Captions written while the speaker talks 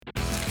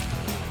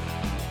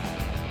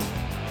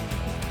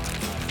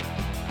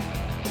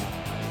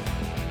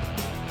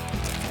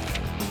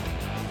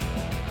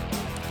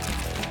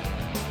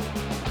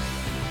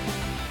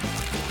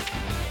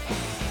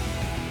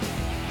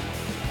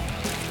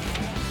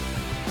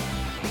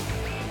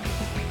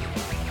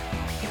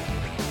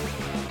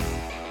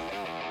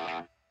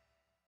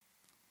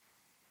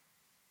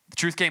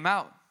truth came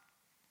out.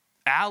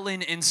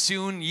 Alan and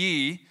Soon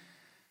Yi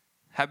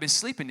have been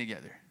sleeping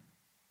together.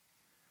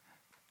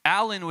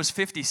 Alan was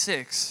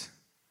 56.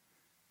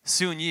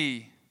 Soon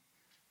Yi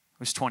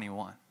was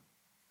 21.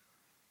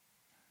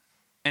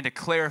 And to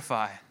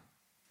clarify,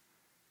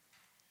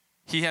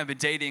 he had been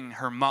dating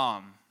her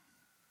mom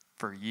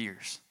for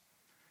years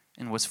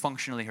and was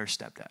functionally her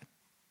stepdad.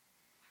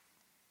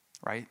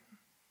 Right?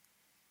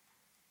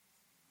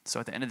 So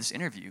at the end of this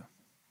interview,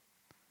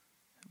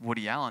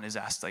 Woody Allen is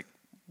asked, like,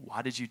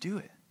 why did you do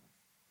it?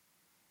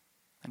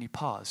 And he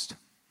paused.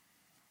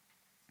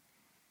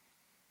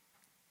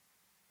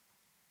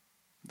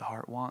 The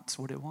heart wants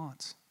what it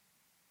wants.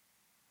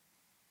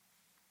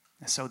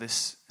 And so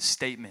this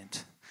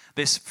statement,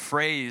 this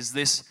phrase,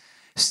 this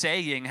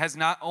saying has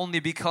not only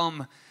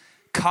become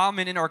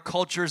common in our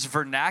culture's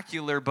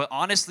vernacular, but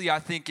honestly, I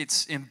think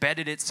it's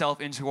embedded itself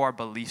into our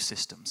belief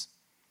systems.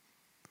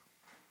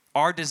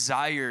 Our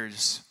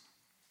desires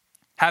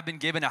have been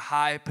given a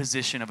high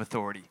position of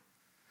authority.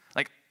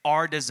 Like,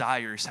 our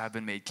desires have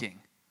been made king.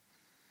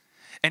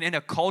 And in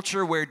a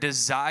culture where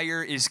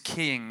desire is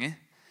king,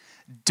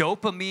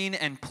 dopamine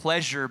and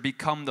pleasure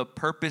become the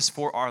purpose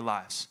for our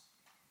lives.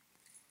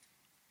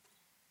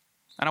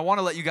 And I want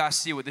to let you guys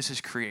see what this has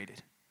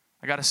created.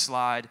 I got a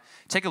slide.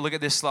 Take a look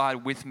at this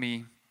slide with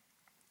me.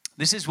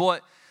 This is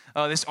what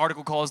this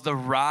article calls the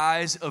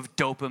rise of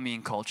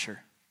dopamine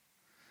culture.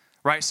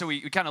 Right? So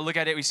we kind of look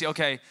at it. We see,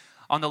 okay,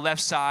 on the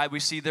left side, we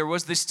see there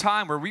was this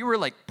time where we were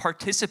like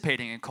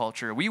participating in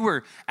culture. We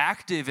were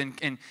active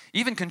and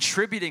even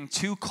contributing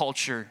to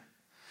culture.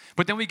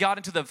 But then we got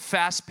into the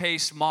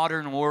fast-paced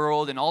modern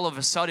world, and all of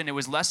a sudden it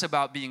was less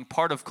about being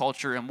part of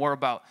culture and more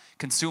about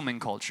consuming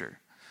culture.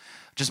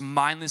 Just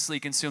mindlessly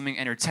consuming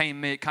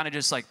entertainment, kind of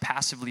just like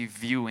passively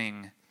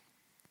viewing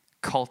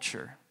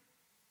culture.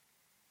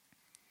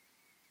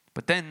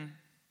 But then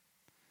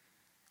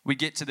we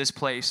get to this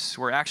place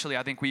where actually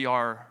I think we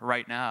are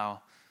right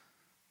now,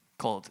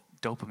 called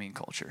dopamine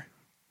culture.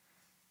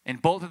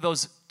 And both of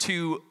those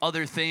two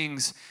other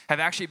things have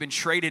actually been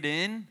traded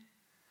in.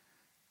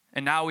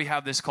 And now we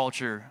have this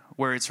culture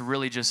where it's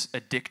really just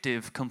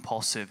addictive,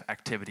 compulsive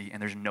activity,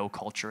 and there's no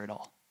culture at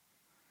all.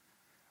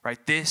 Right?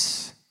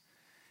 This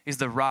is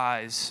the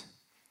rise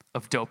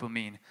of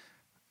dopamine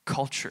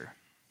culture.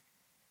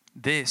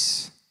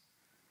 This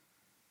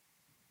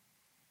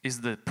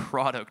is the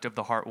product of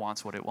the heart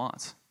wants what it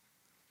wants.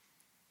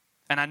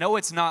 And I know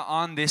it's not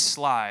on this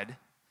slide,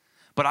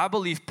 but I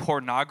believe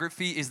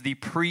pornography is the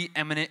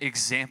preeminent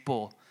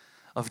example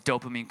of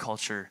dopamine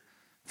culture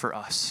for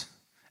us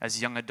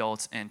as young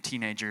adults and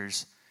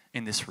teenagers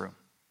in this room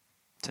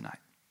tonight.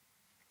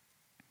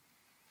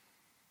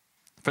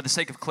 For the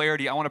sake of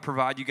clarity, I want to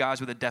provide you guys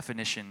with a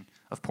definition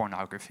of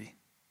pornography.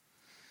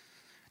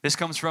 This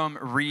comes from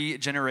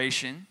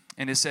Regeneration,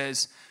 and it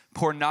says,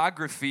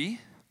 pornography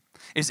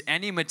is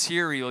any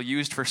material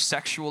used for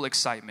sexual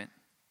excitement.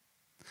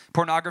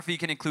 Pornography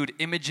can include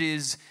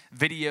images,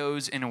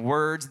 videos, and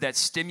words that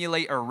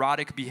stimulate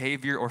erotic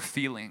behavior or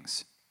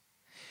feelings.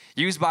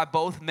 Used by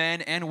both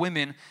men and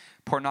women,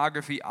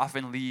 pornography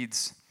often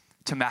leads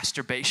to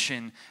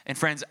masturbation. And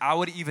friends, I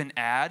would even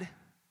add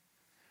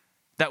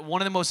that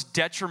one of the most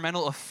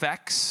detrimental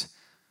effects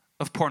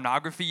of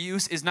pornography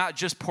use is not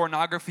just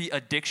pornography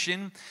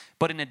addiction,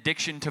 but an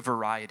addiction to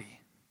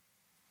variety.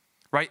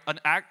 Right?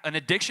 An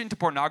addiction to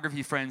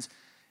pornography, friends,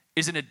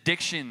 is an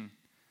addiction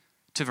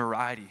to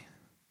variety.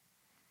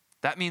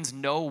 That means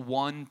no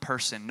one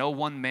person, no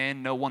one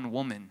man, no one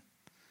woman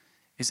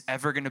is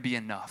ever going to be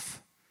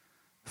enough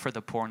for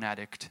the porn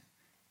addict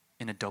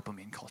in a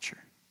dopamine culture.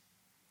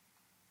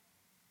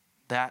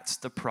 That's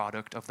the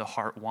product of the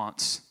heart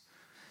wants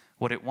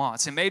what it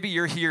wants. And maybe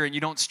you're here and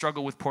you don't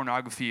struggle with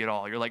pornography at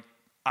all. You're like,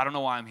 I don't know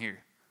why I'm here.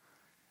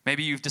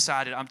 Maybe you've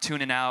decided I'm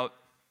tuning out.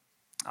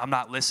 I'm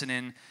not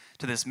listening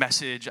to this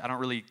message. I don't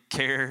really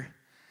care.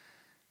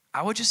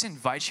 I would just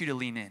invite you to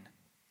lean in.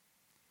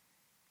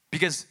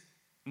 Because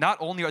not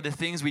only are the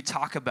things we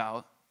talk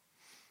about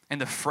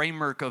and the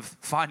framework of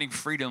finding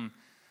freedom,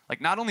 like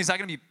not only is that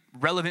going to be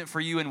relevant for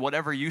you in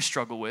whatever you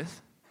struggle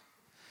with,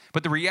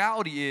 but the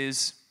reality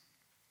is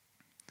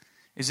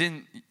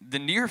in the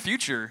near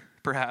future,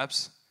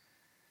 perhaps,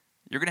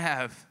 you're going to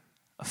have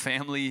a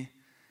family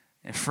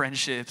and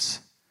friendships,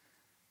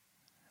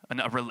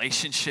 a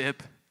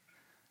relationship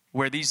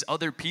where these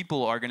other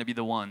people are going to be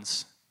the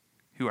ones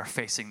who are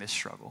facing this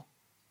struggle.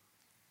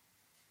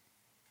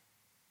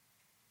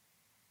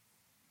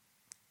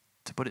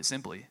 To put it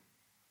simply,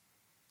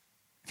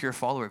 if you're a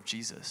follower of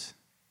Jesus,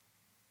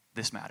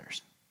 this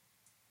matters.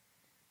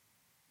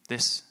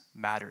 This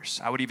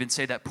matters. I would even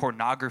say that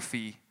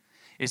pornography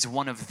is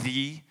one of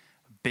the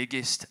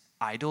biggest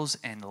idols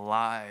and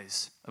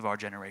lies of our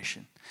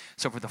generation.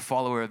 So for the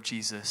follower of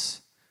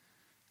Jesus,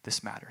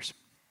 this matters.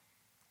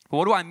 But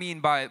what do I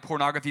mean by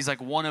pornography is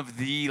like one of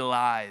the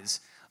lies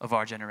of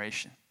our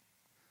generation?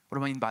 What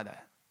do I mean by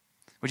that?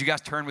 Would you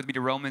guys turn with me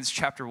to Romans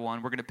chapter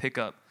 1? We're going to pick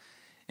up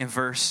in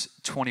verse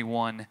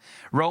 21.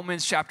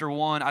 Romans chapter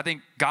 1, I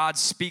think God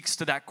speaks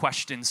to that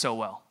question so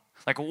well.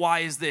 Like, why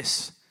is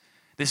this?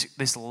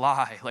 this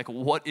lie. Like,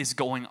 what is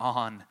going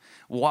on?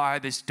 Why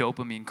this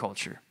dopamine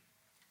culture?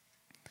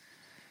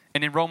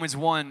 And in Romans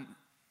 1,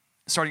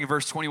 starting in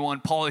verse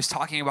 21, Paul is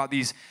talking about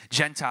these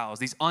Gentiles,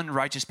 these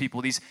unrighteous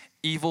people, these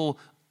evil,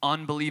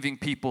 unbelieving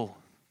people.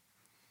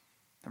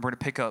 And we're going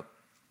to pick up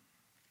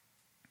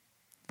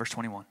verse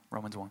 21,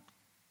 Romans 1.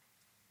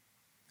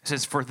 It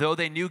says, "For though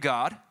they knew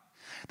God,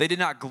 they did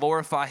not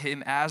glorify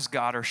him as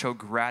God or show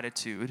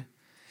gratitude.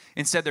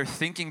 Instead, their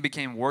thinking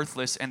became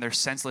worthless and their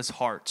senseless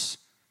hearts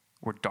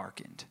were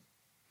darkened.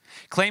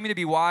 Claiming to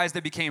be wise, they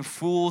became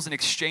fools and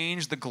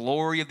exchanged the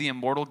glory of the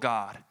immortal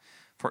God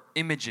for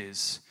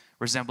images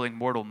resembling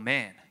mortal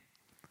man,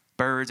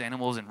 birds,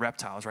 animals, and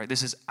reptiles," right?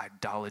 This is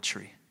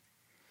idolatry.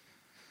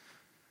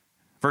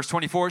 Verse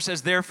 24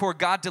 says, "Therefore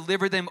God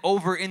delivered them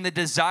over in the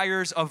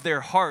desires of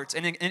their hearts."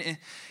 And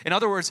in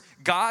other words,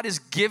 God is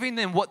giving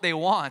them what they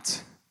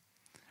want,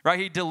 right?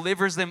 He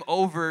delivers them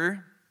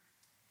over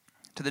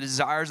to the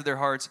desires of their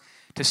hearts,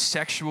 to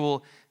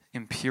sexual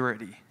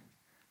impurity,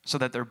 so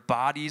that their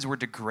bodies were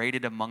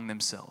degraded among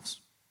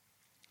themselves.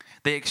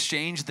 They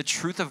exchanged the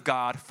truth of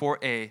God for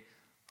a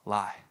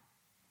lie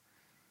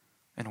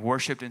and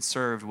worshiped and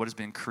served what has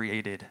been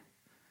created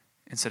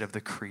instead of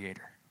the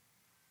Creator.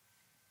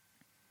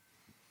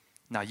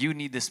 Now, you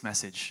need this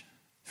message,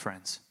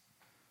 friends,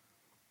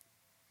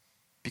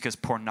 because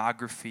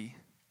pornography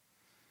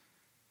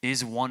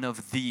is one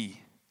of the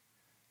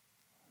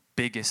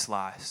biggest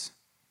lies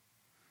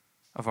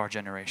of our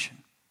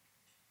generation.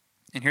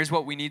 And here's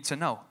what we need to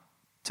know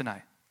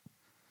tonight.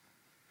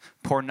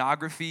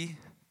 Pornography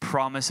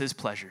promises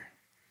pleasure,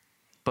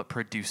 but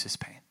produces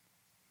pain.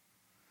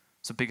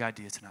 It's a big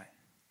idea tonight.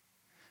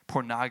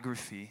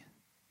 Pornography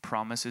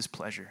promises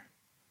pleasure,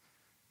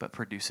 but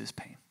produces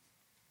pain.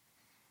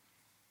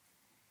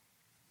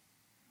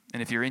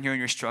 And if you're in here and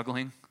you're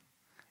struggling,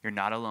 you're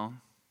not alone.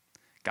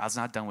 God's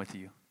not done with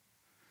you.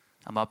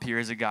 I'm up here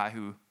as a guy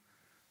who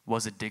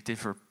was addicted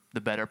for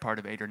the better part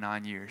of 8 or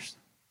 9 years.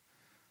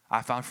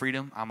 I found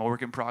freedom. I'm a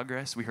work in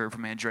progress. We heard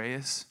from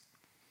Andreas.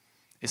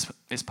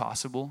 It's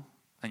possible,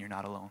 and you're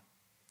not alone.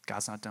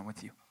 God's not done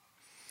with you.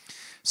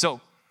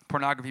 So,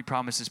 pornography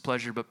promises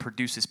pleasure but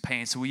produces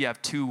pain. So we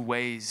have 2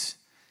 ways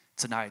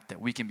tonight that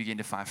we can begin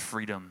to find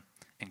freedom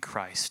in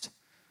Christ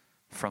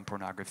from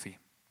pornography.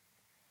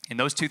 And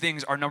those 2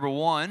 things are, number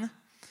 1,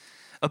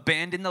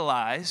 abandon the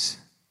lies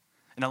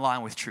and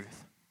align with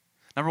truth.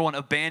 Number 1,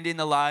 abandon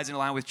the lies and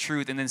align with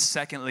truth. And then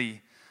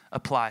secondly,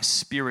 apply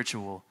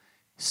spiritual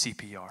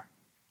CPR.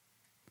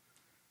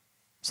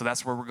 So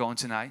that's where we're going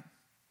tonight.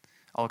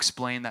 I'll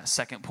explain that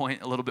second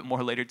point a little bit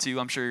more later too.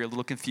 I'm sure you're a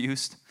little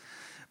confused.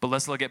 But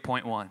let's look at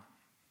point 1.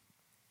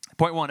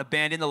 Point 1,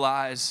 abandon the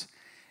lies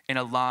and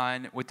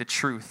align with the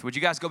truth. Would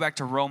you guys go back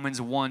to Romans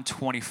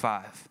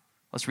 1:25?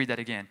 Let's read that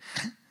again.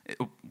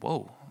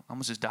 Whoa, I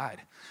almost just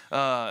died.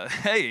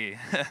 Hey,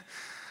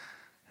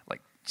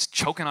 like just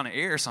choking on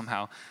air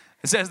somehow.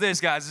 It says this,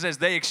 guys. It says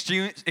they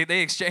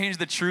exchanged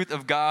the truth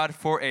of God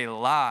for a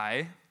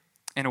lie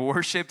and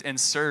worshiped and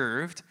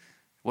served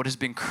what has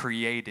been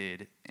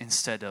created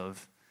instead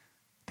of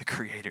the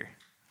Creator.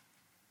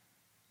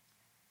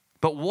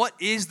 But what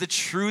is the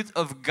truth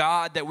of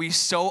God that we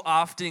so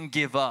often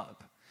give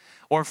up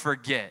or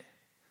forget,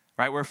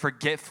 right? We're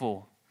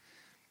forgetful.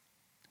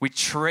 We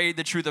trade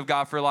the truth of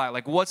God for a lie.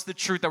 Like, what's the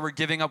truth that we're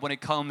giving up when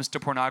it comes to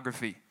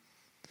pornography?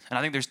 And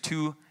I think there's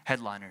 2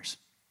 headliners.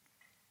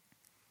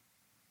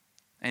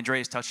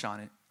 Andreas touched on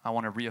it. I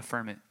want to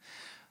reaffirm it.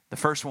 The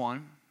first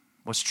one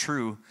was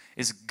true,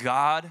 is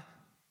God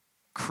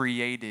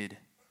created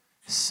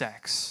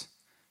sex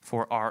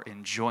for our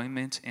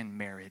enjoyment in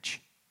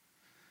marriage.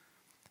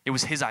 It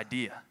was his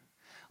idea.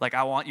 Like,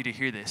 I want you to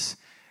hear this.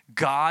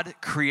 God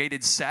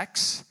created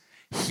sex.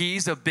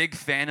 He's a big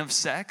fan of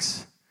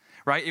sex,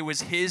 right? It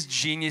was his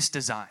genius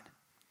design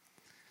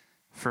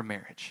for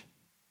marriage.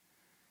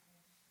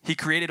 He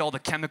created all the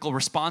chemical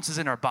responses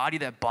in our body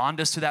that bond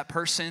us to that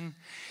person.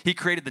 He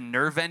created the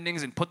nerve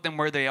endings and put them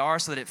where they are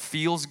so that it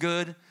feels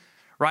good,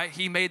 right?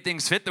 He made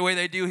things fit the way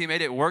they do. He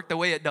made it work the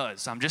way it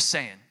does. I'm just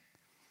saying,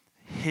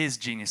 his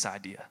genius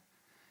idea.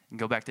 And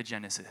go back to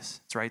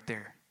Genesis. It's right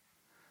there.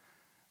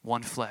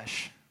 One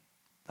flesh.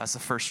 That's the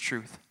first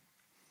truth.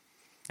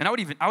 And I would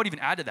even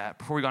add to that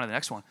before we go on to the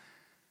next one.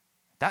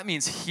 That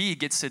means he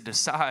gets to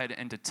decide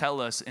and to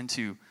tell us and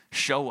to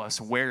show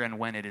us where and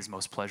when it is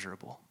most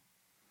pleasurable.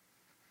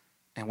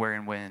 And where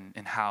and when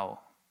and how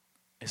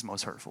is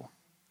most hurtful.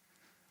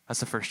 That's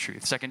the first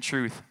truth. Second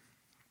truth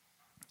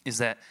is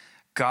that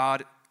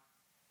God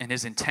and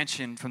his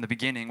intention from the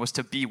beginning was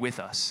to be with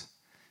us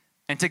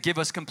and to give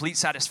us complete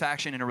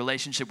satisfaction in a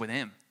relationship with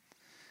him.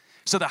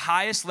 So the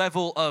highest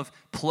level of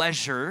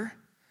pleasure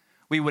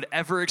we would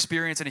ever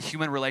experience in a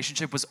human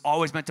relationship was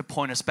always meant to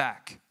point us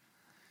back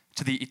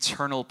to the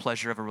eternal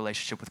pleasure of a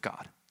relationship with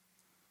God.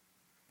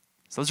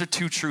 So those are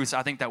 2 truths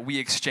I think that we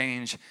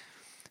exchange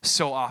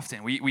so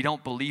often. We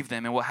don't believe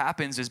them. And what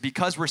happens is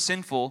because we're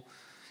sinful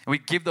and we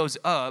give those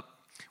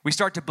up, we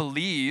start to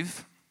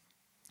believe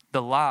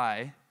the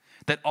lie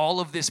that all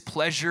of this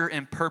pleasure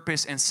and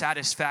purpose and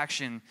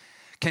satisfaction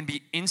can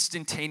be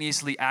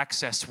instantaneously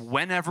accessed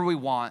whenever we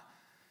want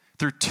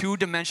through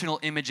two-dimensional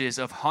images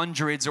of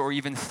hundreds or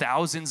even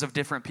thousands of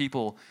different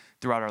people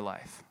throughout our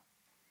life.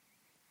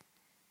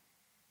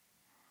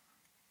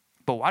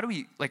 But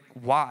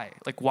why?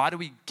 Why do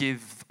we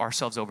give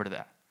ourselves over to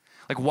that?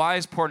 Like, why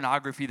is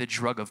pornography the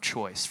drug of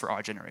choice for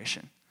our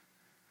generation?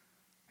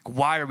 Like,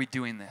 why are we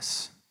doing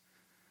this?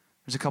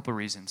 There's a couple of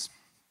reasons,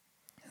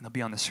 and they'll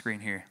be on the screen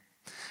here.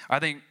 I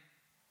think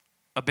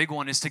a big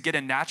one is to get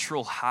a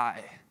natural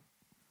high,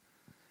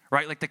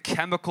 right? Like the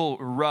chemical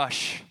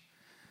rush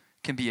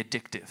can be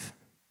addictive.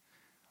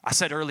 I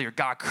said earlier,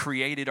 God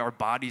created our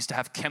bodies to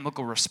have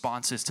chemical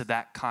responses to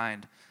that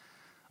kind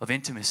of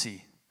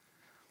intimacy.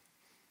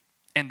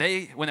 And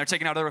when they're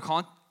taken out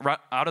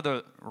of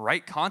the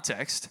right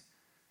context,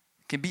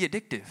 can be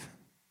addictive.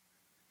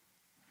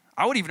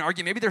 I would even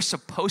argue maybe they're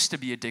supposed to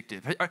be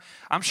addictive.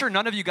 I'm sure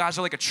none of you guys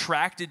are like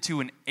attracted to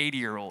an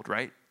 80-year-old,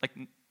 right? Like,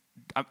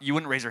 you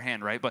wouldn't raise your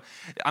hand, right? But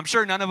I'm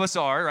sure none of us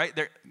are, right?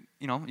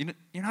 You're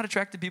not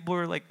attracted to people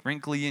who are like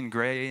wrinkly and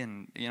gray,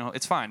 and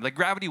it's fine. Like,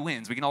 gravity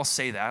wins. We can all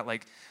say that.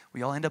 Like,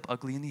 we all end up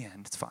ugly in the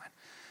end. It's fine.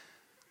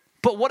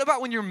 But what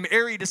about when you're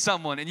married to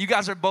someone and you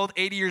guys are both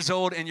 80 years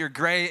old and you're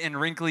gray and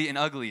wrinkly and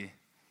ugly?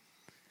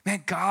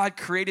 Man, God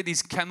created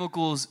these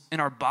chemicals in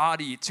our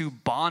body to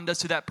bond us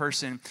to that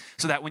person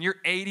so that when you're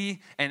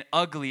 80 and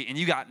ugly and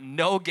you got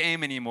no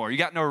game anymore, you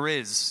got no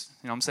riz,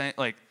 you know what I'm saying?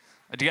 Like,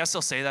 do you guys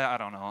still say that? I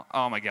don't know.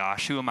 Oh my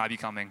gosh, who am I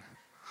becoming?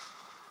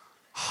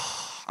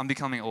 I'm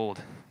becoming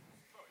old.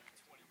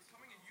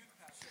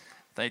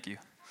 Thank you.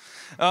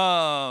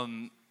 What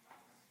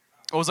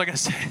was I going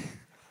to say?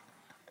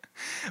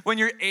 When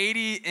you're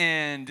 80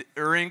 and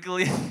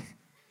wrinkly,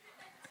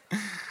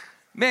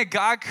 man,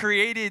 God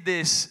created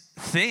this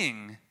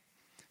thing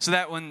so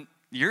that when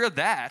you're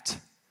that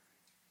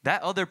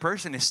other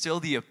person is still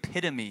the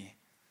epitome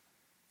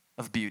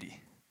of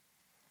beauty.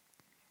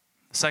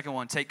 The second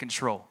one, take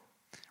control,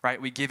 right?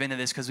 We give into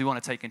this because we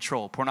want to take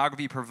control.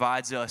 Pornography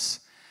provides us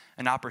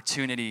an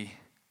opportunity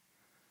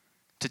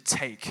to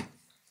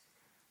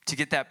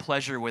get that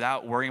pleasure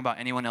without worrying about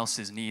anyone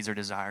else's needs or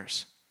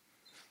desires.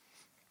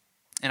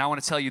 And I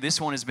want to tell you,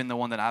 this one has been the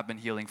one that I've been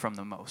healing from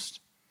the most.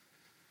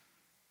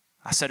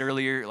 I said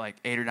earlier, like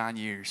 8 or 9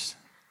 years.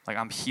 Like,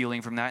 I'm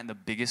healing from that, and the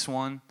biggest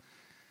one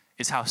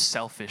is how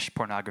selfish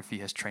pornography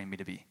has trained me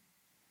to be.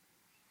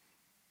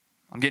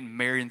 I'm getting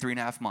married in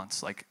 3.5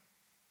 months. Like,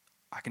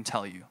 I can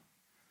tell you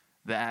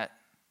that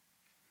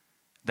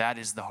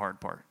is the hard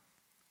part.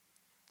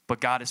 But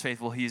God is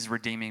faithful. He's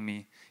redeeming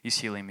me. He's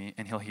healing me,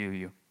 and he'll heal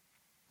you.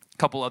 A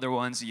couple other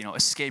ones,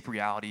 escape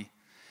reality.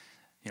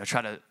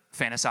 Try to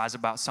fantasize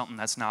about something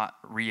that's not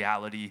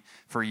reality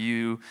for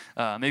you.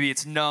 Maybe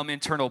it's numb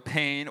internal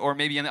pain, or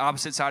maybe on the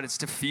opposite side, it's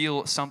to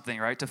feel something,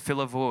 right? To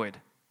fill a void.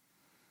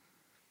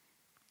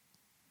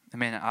 And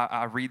man,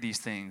 I read these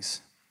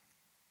things,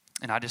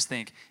 and I just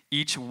think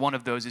each one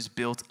of those is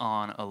built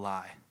on a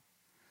lie.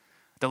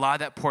 The lie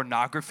that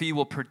pornography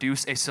will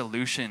produce a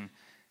solution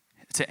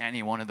to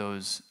any one of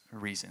those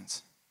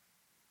reasons.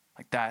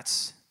 Like,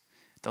 that's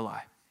the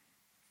lie.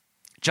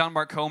 John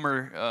Mark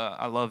Comer,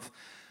 I love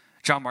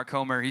John Mark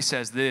Comer. He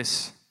says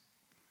this: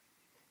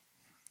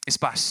 it's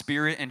by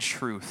spirit and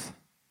truth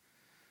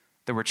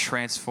that we're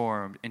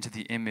transformed into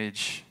the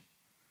image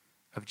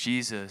of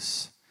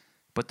Jesus,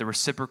 but the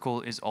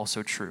reciprocal is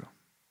also true.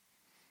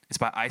 It's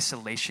by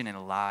isolation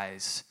and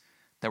lies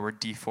that we're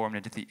deformed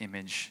into the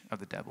image of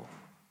the devil.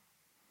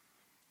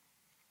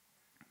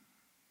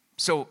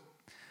 So,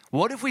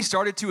 what if we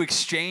started to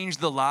exchange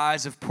the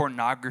lies of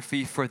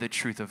pornography for the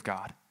truth of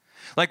God?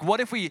 Like, what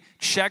if we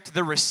checked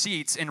the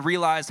receipts and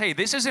realized, hey,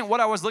 this isn't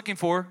what I was looking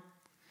for.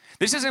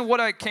 This isn't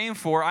what I came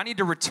for. I need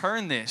to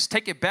return this.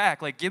 Take it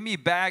back. Like, give me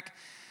back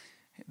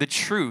the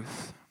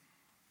truth.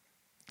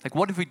 Like,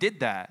 what if we did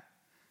that?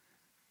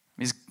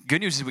 I mean, good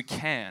news is we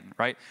can,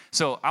 right?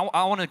 So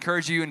I want to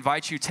encourage you,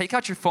 invite you, take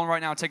out your phone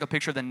right now and take a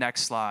picture of the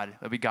next slide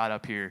that we got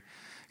up here.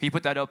 Can you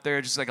put that up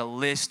there? Just like a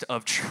list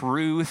of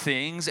true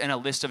things and a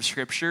list of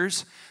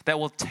scriptures that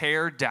will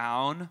tear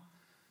down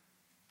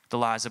the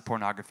lies of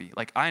pornography.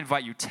 Like, I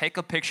invite you, take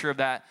a picture of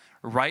that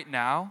right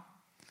now.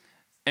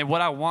 And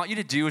what I want you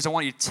to do is I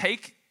want you to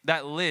take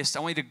that list. I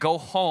want you to go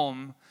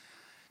home,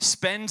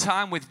 spend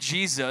time with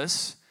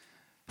Jesus,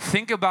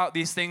 think about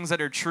these things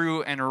that are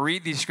true, and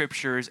read these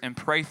scriptures and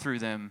pray through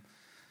them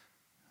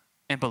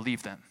and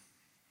believe them.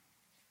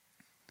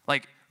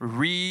 Like,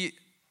 rewire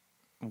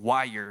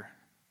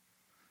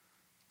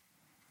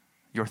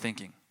your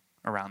thinking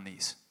around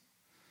these.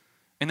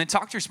 And then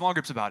talk to your small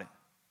groups about it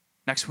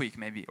next week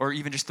maybe, or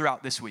even just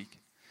throughout this week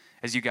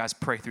as you guys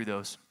pray through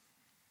those.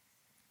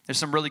 There's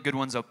some really good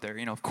ones up there.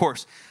 Of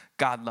course,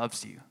 God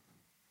loves you,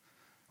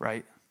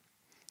 right?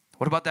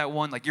 What about that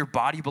one, like, your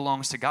body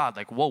belongs to God?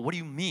 Like, whoa, what do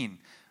you mean?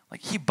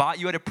 Like, he bought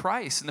you at a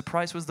price, and the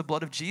price was the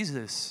blood of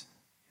Jesus.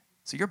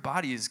 So your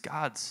body is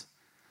God's.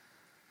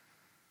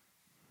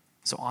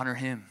 So honor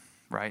him,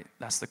 right?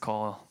 That's the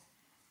call.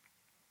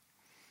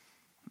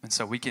 And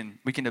so we can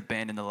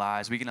abandon the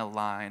lies. We can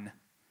align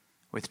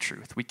with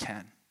truth. We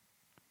can.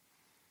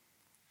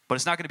 But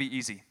it's not going to be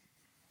easy.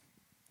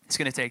 It's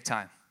going to take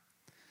time.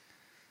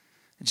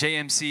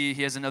 JMC,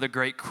 he has another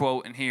great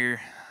quote in here.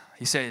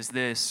 He says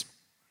this: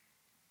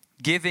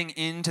 giving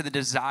in to the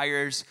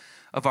desires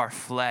of our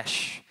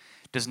flesh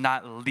does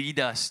not lead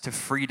us to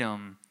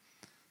freedom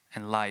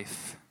and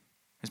life,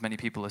 as many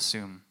people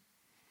assume,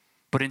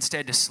 but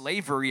instead to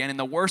slavery, and in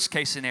the worst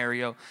case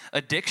scenario,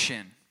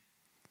 addiction,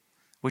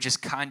 which is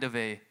kind of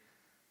a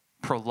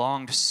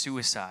prolonged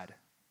suicide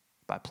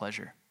by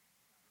pleasure.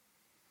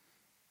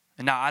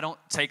 And now I don't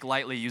take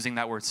lightly using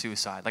that word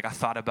suicide. Like, I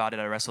thought about it,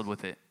 I wrestled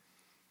with it.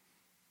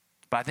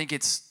 But I think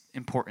it's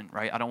important,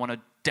 right? I don't want to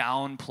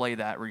downplay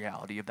that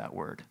reality of that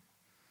word.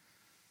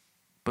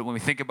 But when we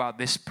think about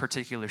this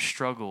particular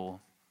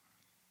struggle,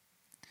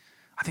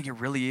 I think it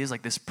really is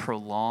like this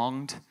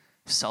prolonged,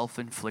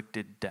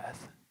 self-inflicted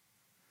death.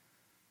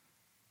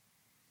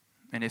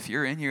 And if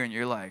you're in here and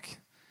you're like,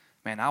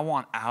 man, I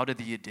want out of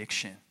the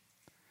addiction.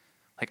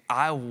 Like,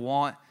 I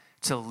want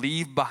to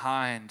leave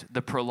behind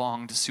the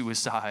prolonged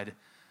suicide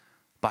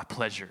by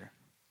pleasure.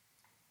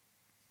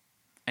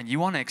 And you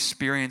want to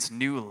experience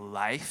new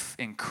life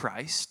in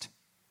Christ,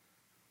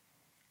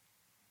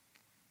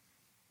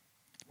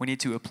 we need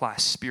to apply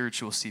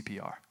spiritual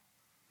CPR.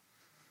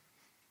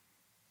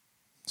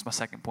 That's my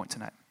second point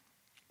tonight.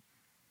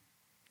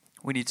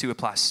 We need to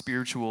apply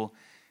spiritual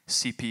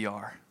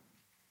CPR.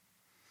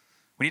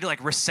 We need to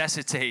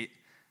resuscitate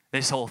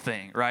this whole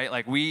thing, right?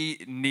 Like,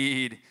 we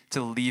need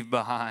to leave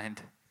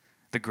behind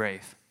the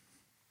grave.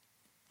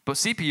 But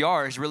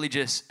CPR is really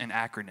just an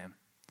acronym.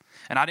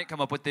 And I didn't come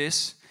up with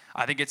this.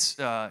 I think it's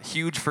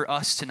huge for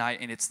us tonight,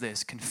 and it's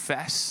this: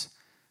 confess,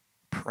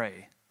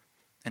 pray,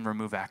 and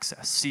remove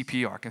access.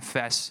 CPR,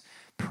 confess,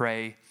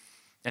 pray,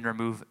 and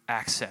remove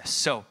access.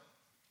 So,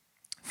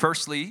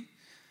 firstly,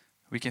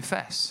 we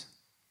confess.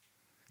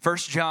 1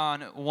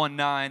 John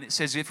 1:9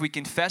 says, if we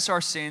confess our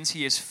sins,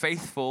 he is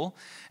faithful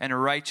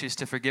and righteous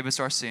to forgive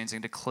us our sins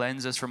and to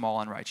cleanse us from all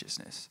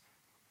unrighteousness.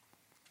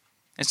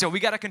 And so we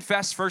got to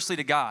confess firstly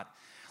to God.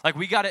 Like,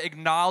 we got to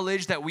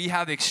acknowledge that we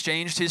have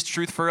exchanged his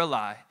truth for a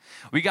lie.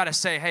 We got to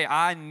say, hey,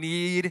 I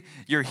need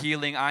your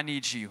healing. I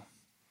need you.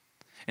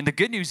 And the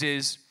good news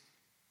is,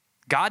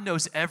 God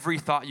knows every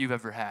thought you've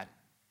ever had.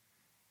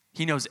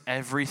 He knows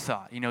every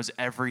thought. He knows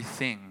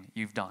everything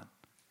you've done,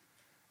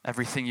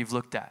 everything you've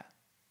looked at.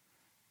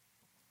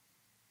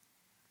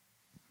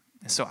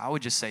 And so I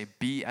would just say,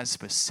 be as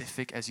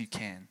specific as you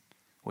can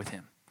with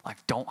him.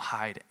 Like, don't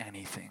hide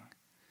anything.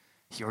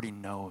 He already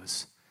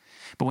knows.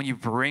 But when you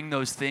bring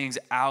those things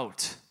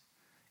out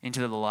into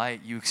the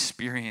light, you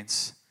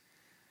experience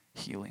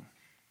healing.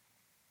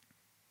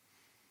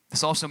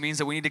 This also means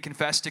that we need to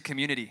confess to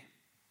community.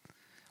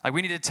 Like,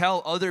 we need to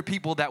tell other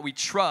people that we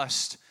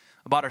trust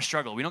about our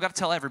struggle. We don't got to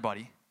tell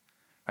everybody,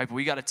 right? But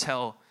we got to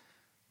tell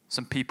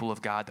some people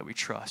of God that we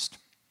trust.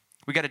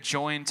 We got to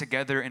join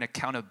together in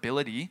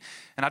accountability.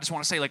 And I just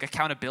want to say,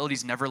 accountability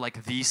is never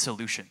the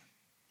solution,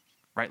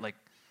 right? Like,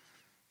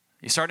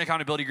 you start an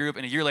accountability group,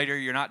 and a year later,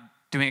 you're not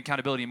doing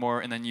accountability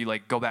anymore, and then you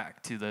go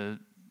back to the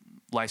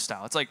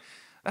lifestyle. It's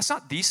that's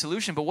not the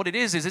solution, but what it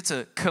is it's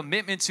a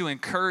commitment to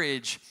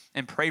encourage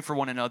and pray for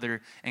one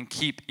another and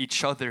keep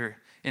each other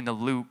in the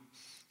loop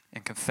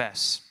and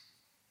confess.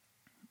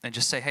 And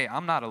just say, hey,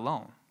 I'm not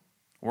alone.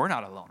 We're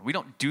not alone. We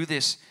don't do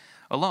this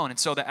alone. And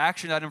so the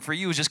action item for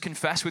you is just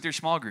confess with your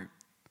small group.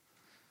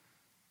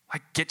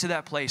 Get to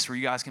that place where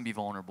you guys can be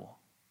vulnerable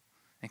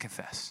and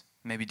confess.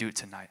 Maybe do it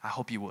tonight. I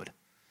hope you would.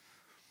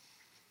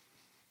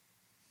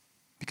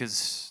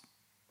 Because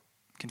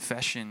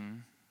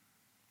confession,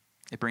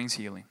 it brings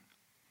healing.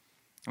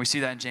 We see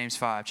that in James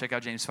 5. Check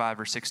out James 5,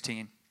 verse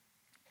 16.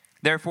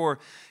 Therefore,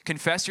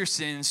 confess your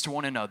sins to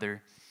one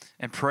another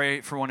and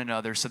pray for one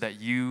another so that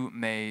you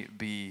may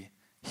be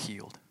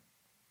healed.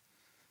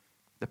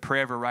 The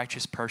prayer of a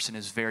righteous person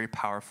is very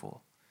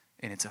powerful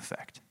in its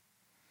effect.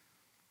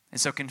 And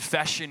so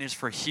confession is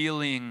for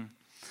healing.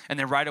 And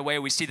then right away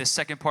we see the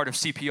second part of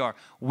CPR.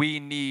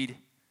 We need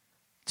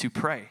to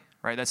pray,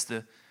 right? That's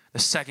the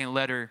second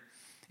letter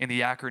in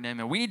the acronym.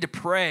 And we need to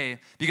pray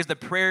because the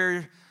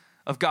prayer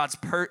of God's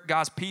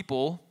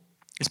people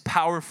is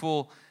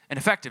powerful and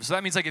effective. So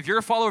that means if you're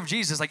a follower of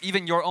Jesus,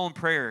 even your own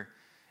prayer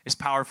is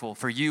powerful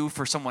for you,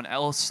 for someone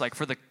else,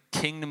 for the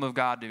kingdom of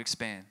God to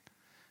expand.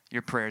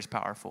 Your prayer is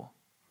powerful.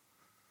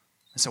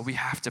 And so we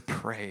have to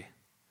pray.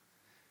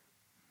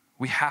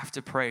 We have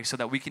to pray so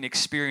that we can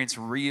experience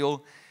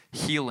real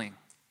healing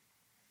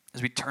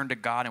as we turn to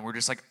God and we're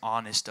just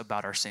honest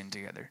about our sin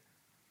together.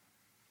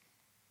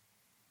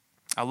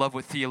 I love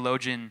what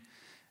theologian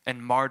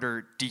and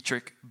martyr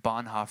Dietrich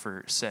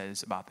Bonhoeffer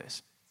says about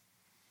this.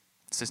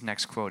 It's this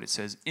next quote. It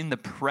says, in the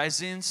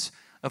presence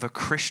of a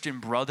Christian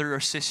brother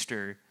or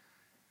sister,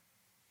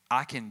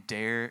 I can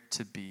dare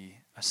to be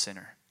a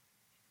sinner.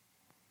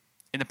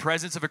 In the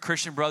presence of a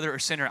Christian brother or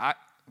sinner,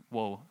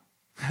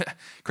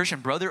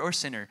 Christian brother or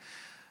sinner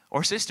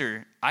or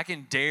sister, I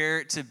can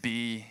dare to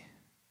be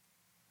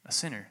a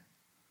sinner.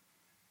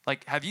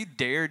 Have you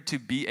dared to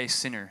be a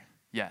sinner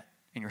yet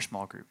in your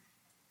small group?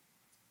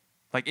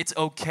 It's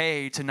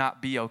okay to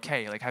not be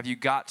okay. Have you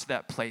got to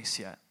that place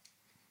yet?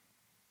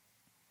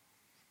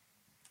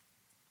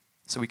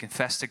 So we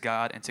confess to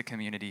God and to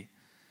community,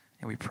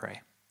 and we pray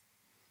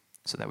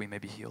so that we may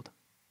be healed.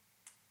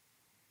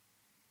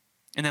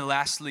 And then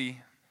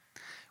lastly,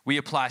 we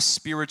apply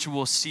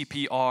spiritual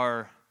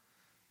CPR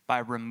by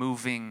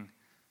removing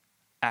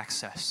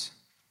access.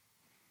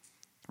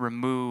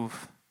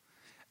 Remove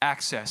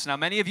access. Now,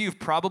 many of you have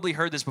probably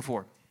heard this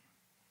before.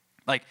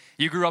 Like,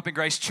 you grew up in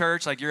Grace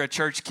Church, like you're a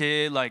church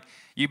kid, like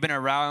you've been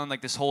around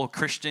like this whole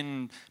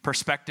Christian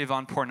perspective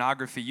on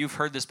pornography. You've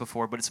heard this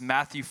before, but it's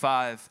Matthew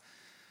 5,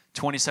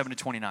 27 to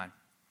 29.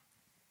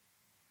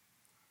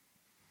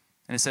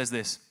 And it says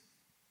this.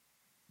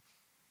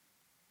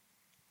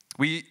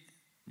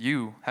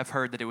 You have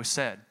heard that it was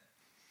said,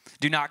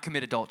 do not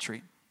commit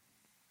adultery.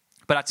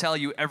 But I tell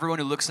you, everyone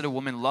who looks at a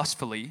woman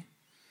lustfully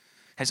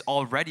has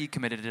already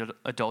committed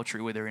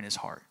adultery with her in his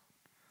heart.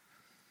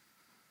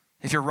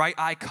 If your right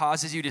eye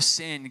causes you to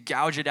sin,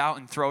 gouge it out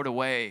and throw it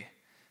away.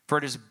 For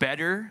it is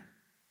better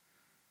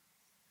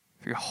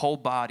for your whole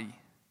body.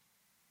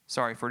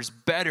 For it is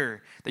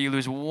better that you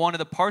lose one of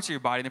the parts of your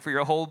body than for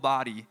your whole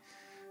body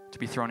to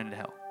be thrown into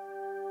hell.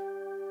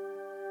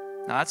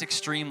 Now that's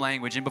extreme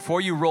language. And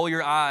before you roll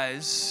your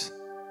eyes,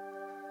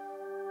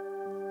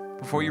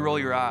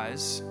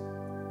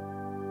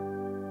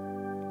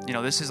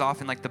 this is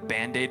often like the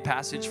Band-Aid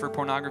passage for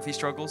pornography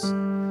struggles.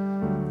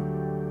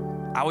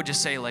 I would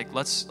just say, like,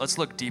 let's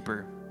look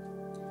deeper.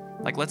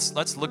 Like,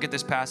 let's look at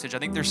this passage. I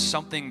think there's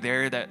something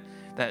there that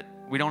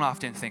we don't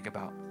often think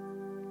about.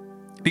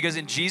 Because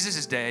in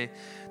Jesus' day,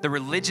 the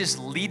religious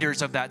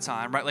leaders of that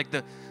time, right, like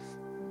the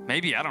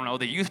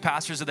youth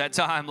pastors of that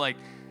time, like,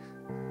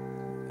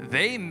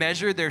 they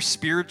measured their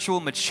spiritual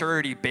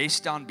maturity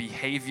based on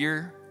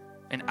behavior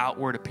and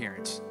outward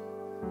appearance.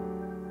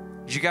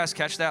 Did you guys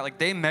catch that? Like,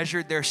 they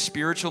measured their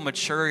spiritual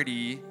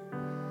maturity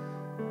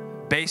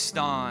based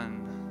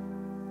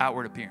on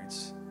outward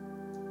appearance,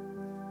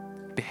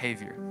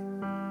 behavior.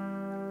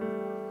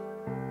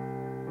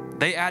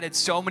 They added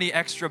so many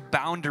extra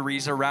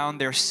boundaries around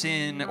their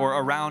sin or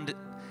around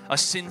a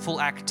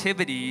sinful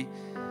activity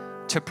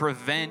to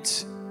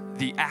prevent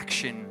the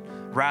action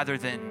rather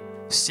than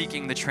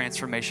seeking the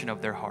transformation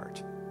of their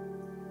heart.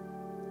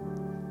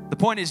 The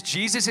point is,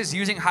 Jesus is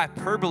using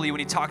hyperbole when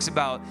he talks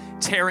about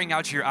tearing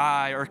out your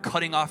eye or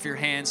cutting off your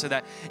hand so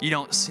that you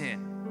don't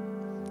sin.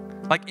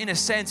 Like, in a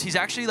sense, he's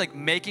actually like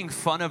making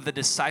fun of the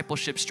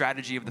discipleship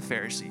strategy of the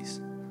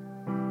Pharisees.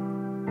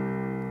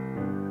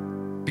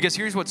 Because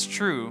here's what's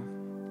true.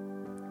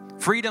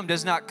 Freedom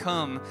does not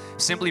come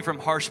simply from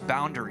harsh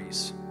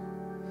boundaries.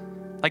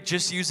 Like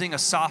just using a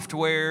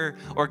software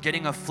or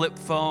getting a flip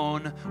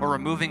phone or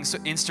removing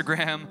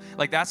Instagram,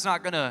 like that's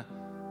not gonna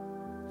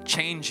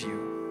change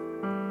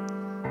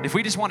you. If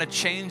we just want to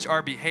change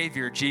our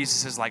behavior,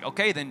 Jesus is like,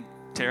 okay, then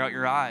tear out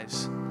your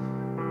eyes.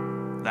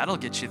 That'll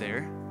get you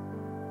there.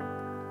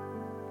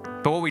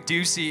 But what we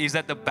do see is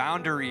that the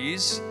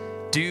boundaries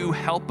do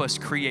help us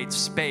create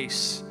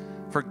space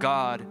for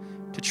God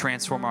to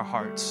transform our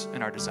hearts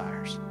and our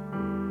desires.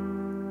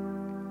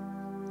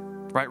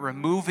 Right?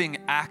 Removing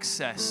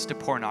access to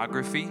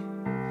pornography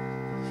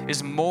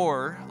is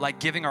more like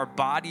giving our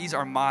bodies,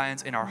 our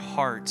minds, and our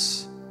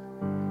hearts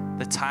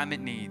the time it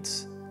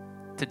needs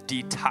to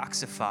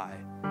detoxify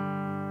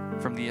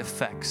from the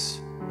effects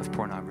of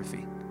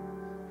pornography.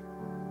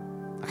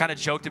 I kind of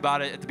joked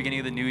about it at the beginning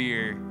of the new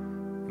year,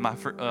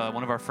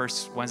 one of our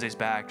first Wednesdays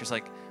back, just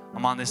like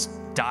I'm on this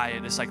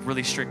diet, this like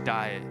really strict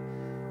diet.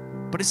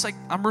 But it's like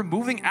I'm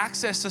removing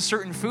access to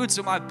certain foods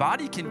so my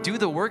body can do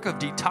the work of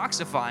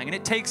detoxifying, and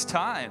it takes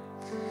time.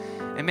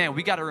 And man,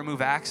 we got to remove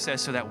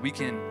access so that we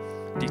can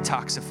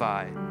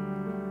detoxify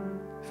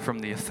from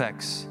the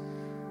effects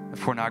of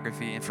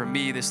pornography. And for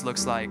me, this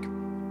looks like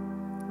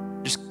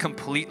just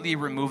completely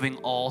removing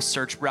all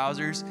search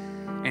browsers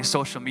and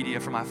social media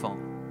from my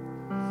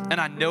phone. And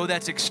I know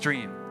that's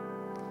extreme,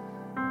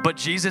 but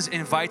Jesus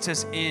invites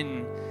us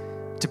in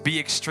to be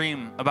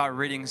extreme about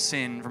ridding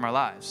sin from our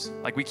lives.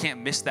 Like, we can't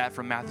miss that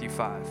from Matthew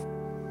 5.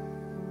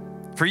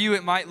 For you,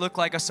 it might look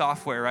like a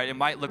software, right? It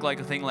might look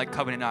like a thing like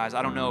Covenant Eyes.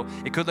 I don't know.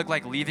 It could look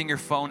like leaving your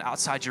phone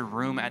outside your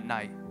room at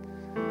night.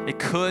 It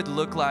could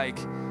look like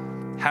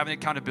having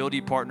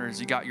accountability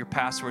partners. You got your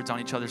passwords on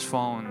each other's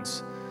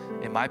phones.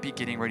 It might be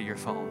getting rid of your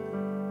phone.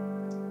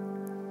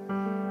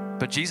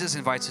 But Jesus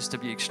invites us to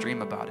be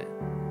extreme about it.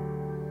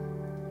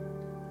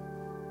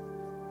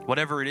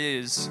 Whatever it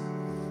is,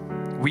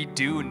 we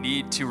do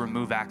need to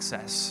remove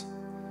access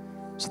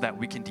so that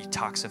we can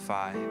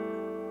detoxify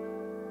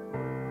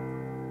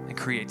and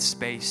create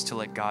space to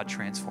let God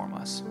transform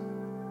us.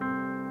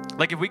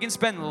 Like, if we can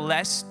spend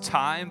less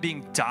time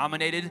being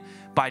dominated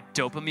by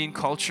dopamine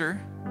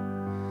culture,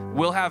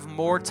 we'll have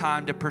more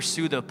time to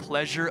pursue the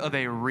pleasure of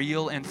a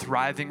real and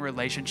thriving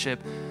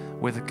relationship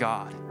with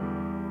God.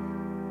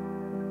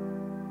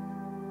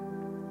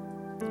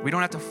 We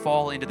don't have to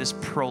fall into this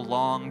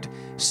prolonged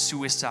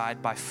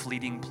suicide by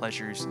fleeting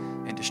pleasures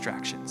and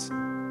distractions.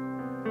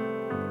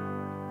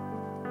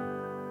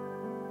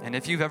 And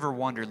if you've ever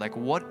wondered, like,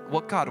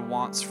 what God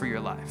wants for your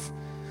life,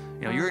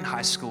 you're in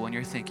high school and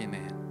you're thinking,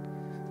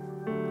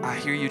 man, I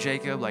hear you,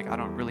 Jacob, like, I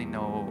don't really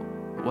know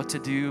what to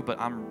do, but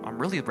I'm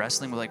really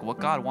wrestling with like what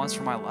God wants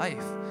for my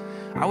life.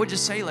 I would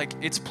just say like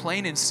it's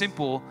plain and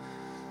simple,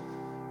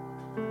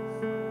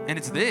 and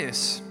it's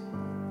this.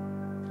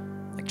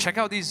 Like check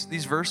out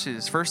these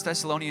verses, 1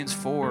 Thessalonians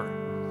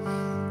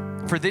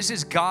 4. For this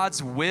is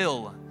God's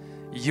will,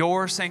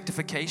 your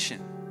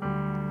sanctification,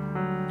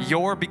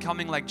 your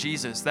becoming like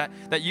Jesus,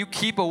 that you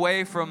keep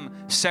away from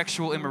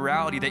sexual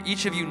immorality, that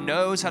each of you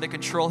knows how to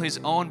control his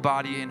own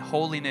body in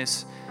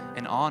holiness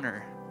and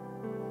honor.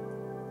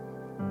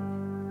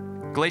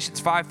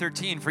 Galatians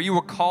 5:13, for you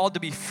were called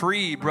to be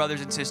free, brothers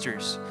and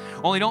sisters.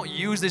 Only don't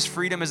use this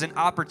freedom as an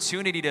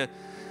opportunity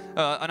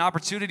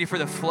for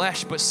the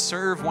flesh, but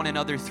serve one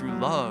another through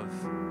love.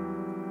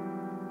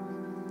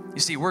 You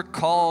see, we're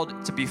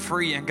called to be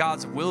free, and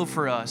God's will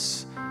for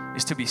us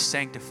is to be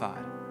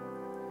sanctified,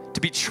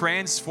 to be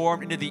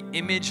transformed into the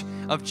image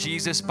of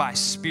Jesus by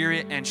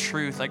spirit and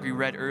truth, like we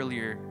read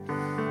earlier.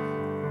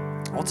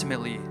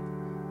 Ultimately,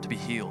 to be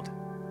healed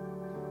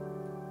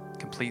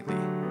completely.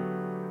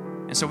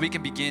 And so we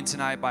can begin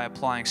tonight by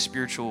applying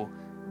spiritual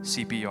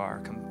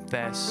CPR.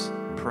 Confess,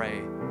 pray,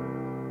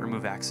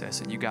 remove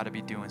access. And you got to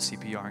be doing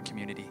CPR in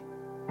community.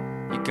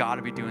 You got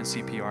to be doing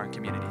CPR in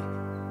community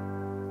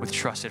with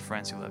trusted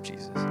friends who love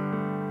Jesus.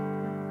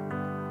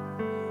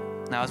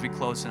 Now, as we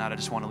close tonight, I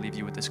just want to leave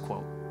you with this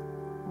quote.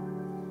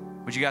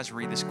 Would you guys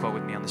read this quote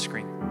with me on the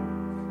screen?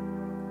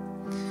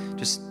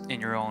 Just in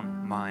your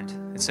own mind.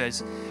 It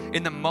says,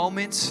 in the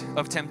moment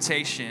of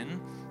temptation,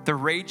 the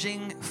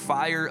raging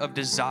fire of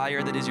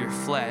desire that is your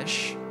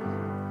flesh,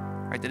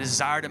 right? The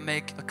desire to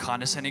make a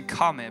condescending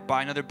comment,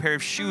 buy another pair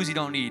of shoes you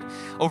don't need,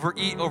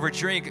 overeat,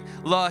 overdrink,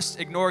 lust,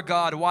 ignore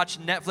God, watch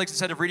Netflix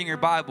instead of reading your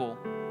Bible.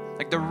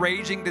 Like the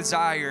raging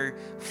desire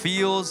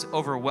feels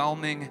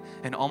overwhelming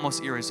and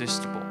almost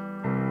irresistible.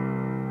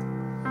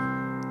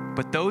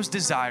 But those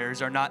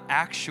desires are not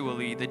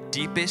actually the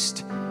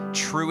deepest,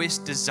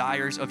 truest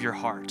desires of your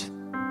heart.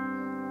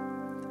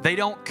 They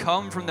don't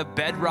come from the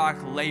bedrock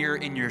layer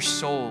in your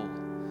soul.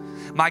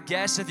 My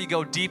guess, if you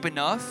go deep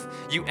enough,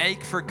 you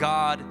ache for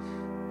God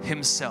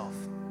himself.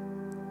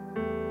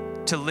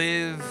 To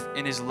live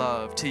in his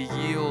love, to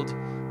yield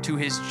to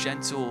his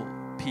gentle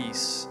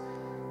peace,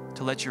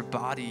 to let your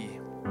body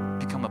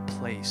become a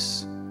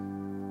place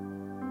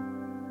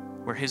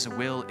where his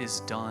will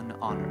is done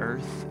on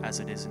earth as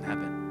it is in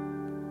heaven.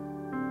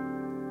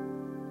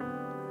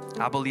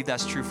 I believe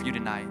that's true for you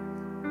tonight.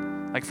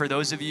 Like for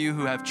those of you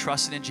who have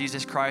trusted in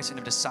Jesus Christ and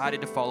have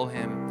decided to follow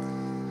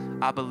him,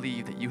 I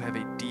believe that you have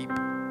a deep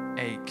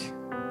ache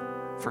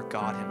for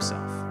God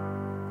himself.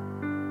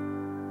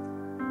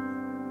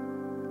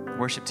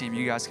 Worship team,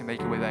 you guys can make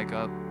your way back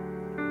up.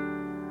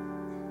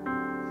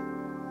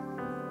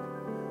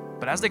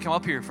 But as they come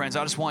up here, friends,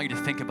 I just want you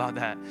to think about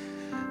that.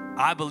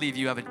 I believe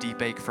you have a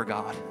deep ache for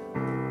God.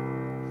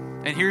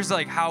 And here's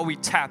like how we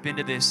tap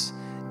into this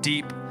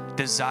deep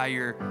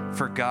desire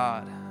for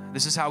God.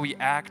 This is how we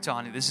act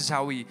on it. This is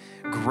how we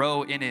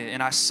grow in it.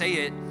 And I say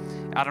it,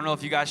 I don't know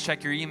if you guys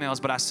check your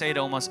emails, but I say it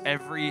almost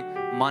every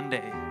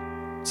Monday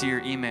to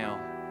your email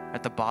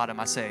at the bottom.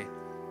 I say,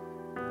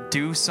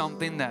 do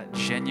something that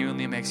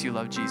genuinely makes you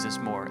love Jesus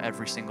more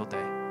every single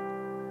day.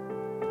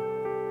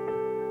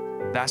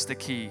 That's the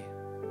key.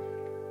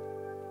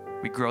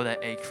 We grow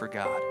that ache for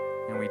God,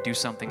 and we do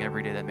something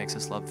every day that makes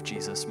us love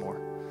Jesus more.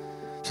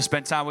 So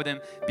spend time with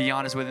him, be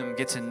honest with him,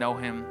 get to know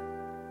him.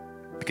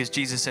 Because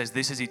Jesus says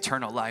this is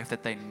eternal life,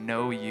 that they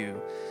know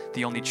you,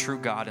 the only true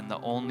God and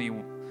the only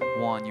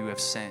one you have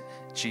sent,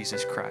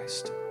 Jesus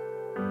Christ.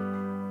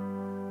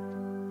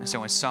 And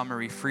so in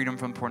summary, freedom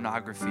from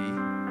pornography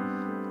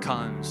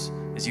comes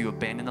as you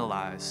abandon the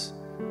lies,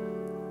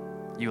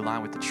 you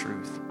align with the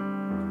truth,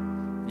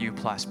 you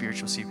apply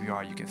spiritual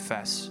CPR, you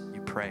confess,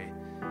 you pray,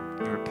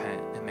 you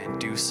repent, and man,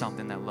 do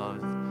something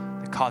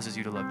that causes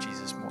you to love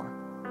Jesus more.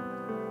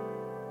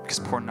 Because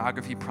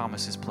pornography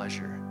promises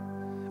pleasure,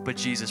 but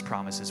Jesus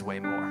promises way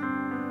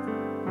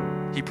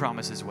more. He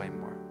promises way more.